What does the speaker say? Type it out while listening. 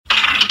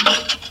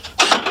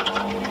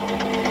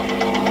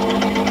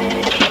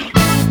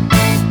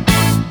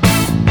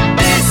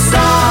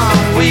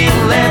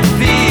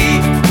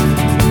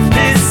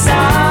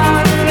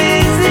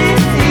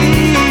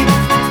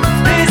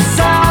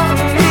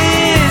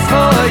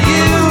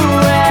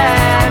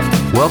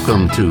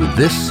Welcome to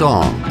This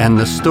Song and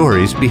the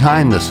stories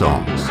behind the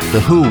songs, the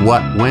who,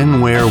 what,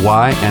 when, where,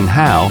 why, and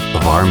how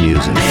of our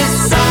music.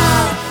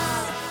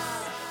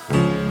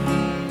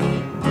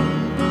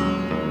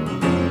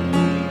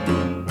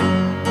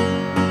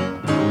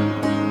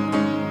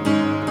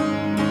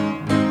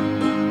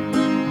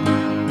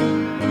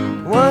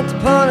 Once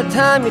upon a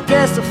time you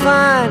dressed so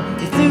fine,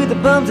 you threw the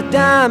bums a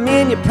dime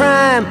in your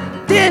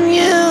prime, didn't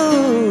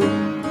you?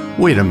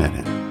 Wait a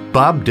minute.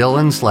 Bob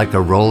Dylan's Like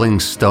a Rolling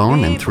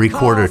Stone in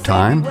 3/4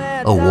 time?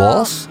 A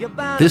waltz?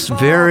 This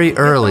very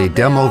early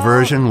demo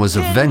version was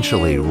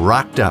eventually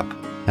rocked up,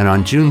 and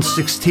on June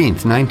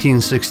 16th,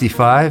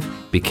 1965,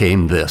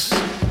 became this.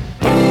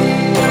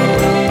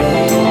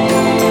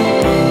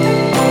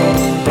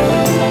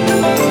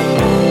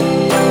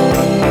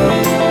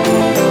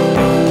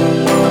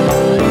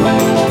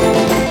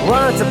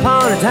 Once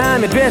upon a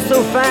time you dressed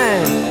so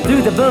fine,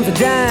 threw the bums a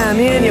dime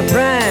in your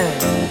prime,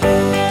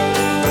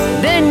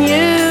 didn't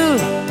you?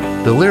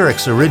 The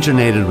lyrics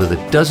originated with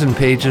a dozen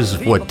pages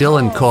of what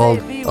Dylan called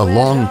a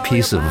long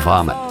piece of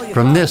vomit.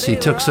 From this, he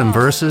took some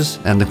verses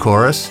and the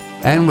chorus,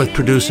 and with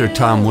producer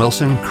Tom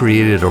Wilson,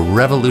 created a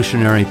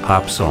revolutionary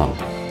pop song,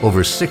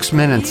 over 6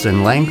 minutes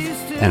in length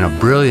and a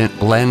brilliant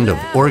blend of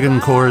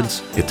organ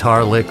chords,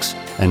 guitar licks,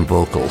 and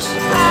vocals.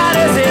 How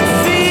does it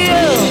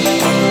feel?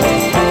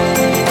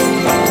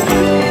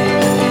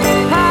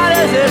 How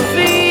does it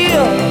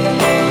feel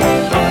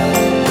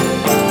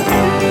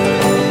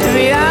to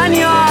be on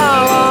your own?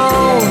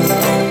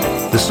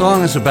 The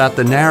song is about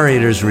the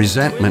narrator's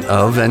resentment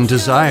of and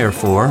desire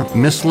for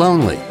Miss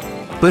Lonely.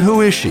 But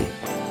who is she?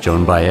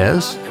 Joan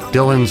Baez?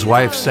 Dylan's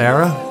wife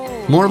Sarah?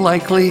 More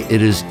likely,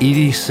 it is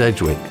Edie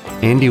Sedgwick,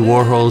 Andy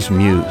Warhol's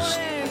muse.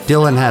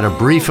 Dylan had a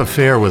brief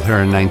affair with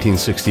her in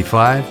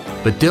 1965,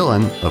 but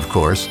Dylan, of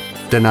course,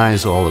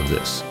 denies all of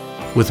this.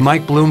 With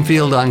Mike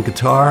Bloomfield on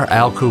guitar,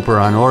 Al Cooper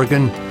on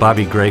organ,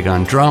 Bobby Gregg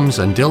on drums,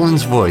 and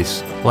Dylan's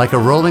voice, Like a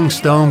Rolling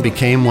Stone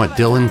became what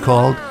Dylan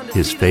called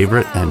his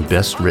favorite and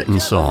best written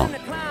song.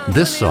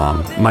 This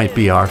song might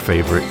be our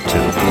favorite too.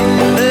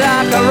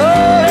 Like a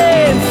rolling